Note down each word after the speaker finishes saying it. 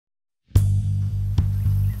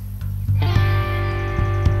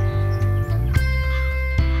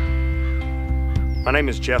My name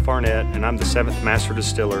is Jeff Arnett, and I'm the 7th Master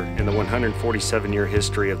Distiller in the 147-year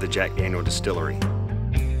history of the Jack Daniel Distillery.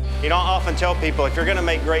 You know, I often tell people, if you're gonna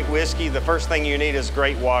make great whiskey, the first thing you need is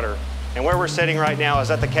great water. And where we're sitting right now is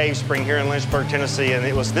at the Cave Spring here in Lynchburg, Tennessee, and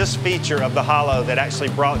it was this feature of the hollow that actually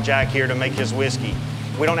brought Jack here to make his whiskey.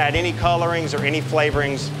 We don't add any colorings or any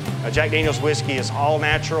flavorings. Jack Daniel's whiskey is all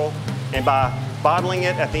natural, and by bottling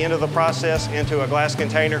it at the end of the process into a glass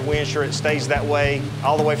container, we ensure it stays that way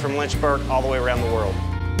all the way from Lynchburg, all the way around the world.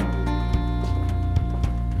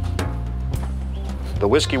 The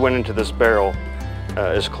whiskey went into this barrel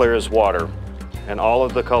as clear as water, and all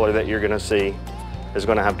of the color that you're going to see is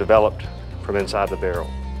going to have developed from inside the barrel.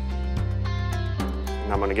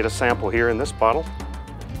 And I'm going to get a sample here in this bottle.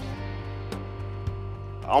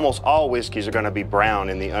 Almost all whiskeys are going to be brown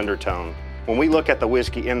in the undertone. When we look at the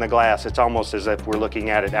whiskey in the glass, it's almost as if we're looking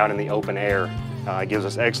at it out in the open air. It gives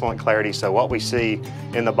us excellent clarity, so what we see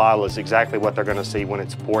in the bottle is exactly what they're going to see when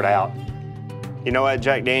it's poured out. You know, at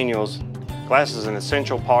Jack Daniel's, glass is an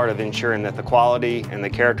essential part of ensuring that the quality and the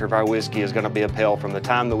character of our whiskey is going to be upheld from the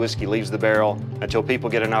time the whiskey leaves the barrel until people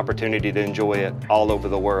get an opportunity to enjoy it all over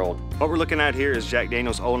the world. What we're looking at here is Jack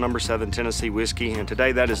Daniel's Old No. 7 Tennessee whiskey, and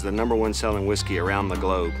today that is the #1 selling whiskey around the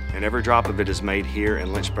globe. And every drop of it is made here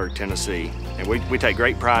in Lynchburg, Tennessee. And we take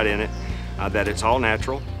great pride in it, that it's all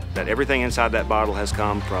natural, that everything inside that bottle has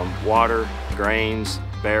come from water, grains,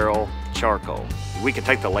 barrel, charcoal. We could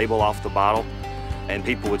take the label off the bottle and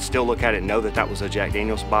people would still look at it and know that that was a Jack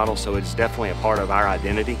Daniel's bottle, so it's definitely a part of our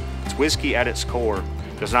identity. It's whiskey at its core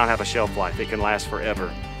does not have a shelf life. It can last forever,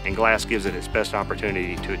 and glass gives it its best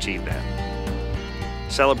opportunity to achieve that.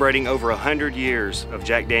 Celebrating over 100 years of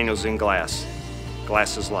Jack Daniel's in glass.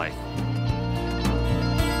 Glass is life.